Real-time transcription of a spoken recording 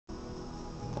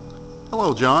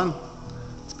Hello, John.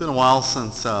 It's been a while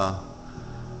since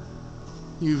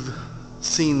you've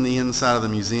seen the inside of the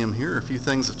museum here. A few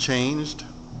things have changed.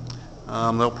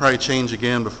 They'll probably change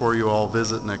again before you all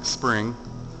visit next spring.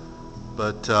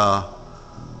 But the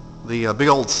big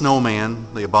old snowman,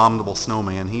 the abominable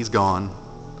snowman, he's gone.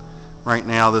 Right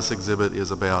now this exhibit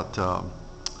is about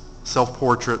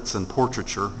self-portraits and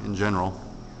portraiture in general.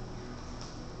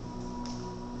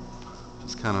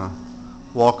 Just kind of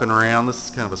walking around. This is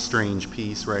kind of a strange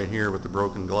piece right here with the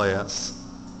broken glass.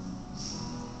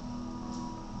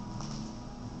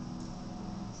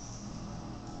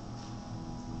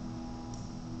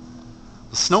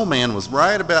 The snowman was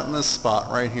right about in this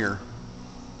spot right here.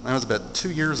 That was about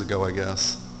 2 years ago, I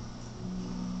guess.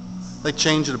 They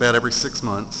change it about every 6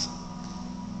 months.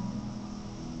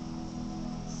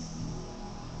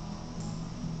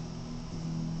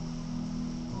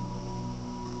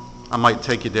 I might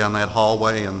take you down that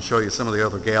hallway and show you some of the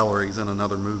other galleries in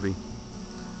another movie.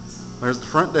 There's the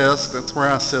front desk. That's where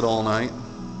I sit all night.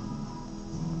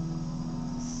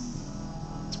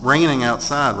 It's raining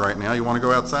outside right now. You want to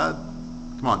go outside?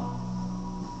 Come on.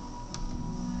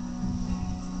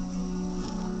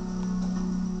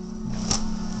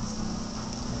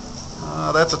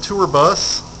 That's a tour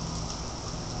bus.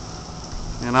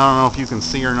 And I don't know if you can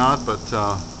see or not, but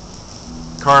the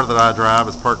car that I drive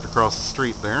is parked across the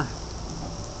street there.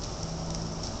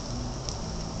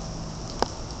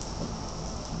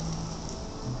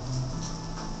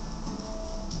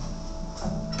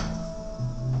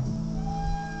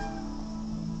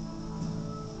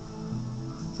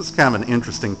 This is kind of an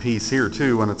interesting piece here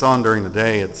too. When it's on during the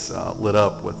day, it's lit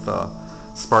up with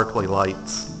sparkly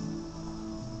lights.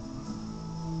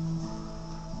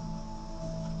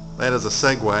 That is a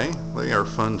Segway. They are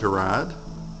fun to ride.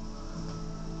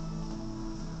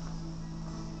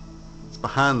 It's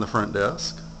behind the front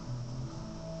desk.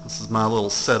 This is my little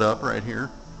setup right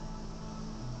here.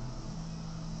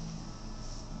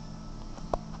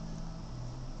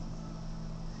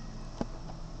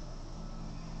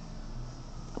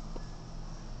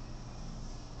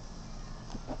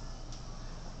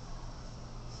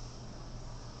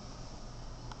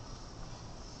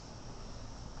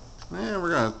 And we're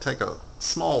going to take a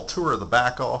small tour of the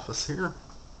back office here.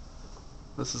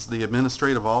 This is the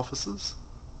administrative offices.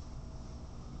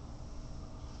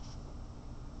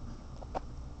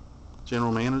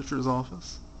 General manager's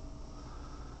office.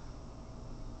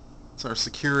 It's our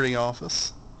security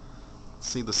office.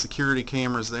 See the security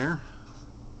cameras there.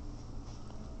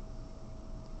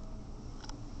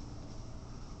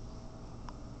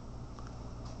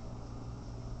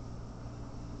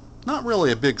 Not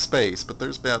really a big space, but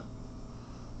there's about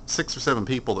 6 or 7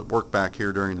 people that work back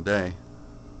here during the day.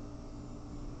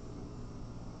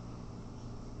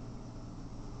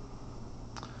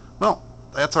 Well,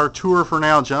 that's our tour for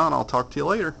now, John. I'll talk to you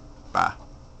later. Bye.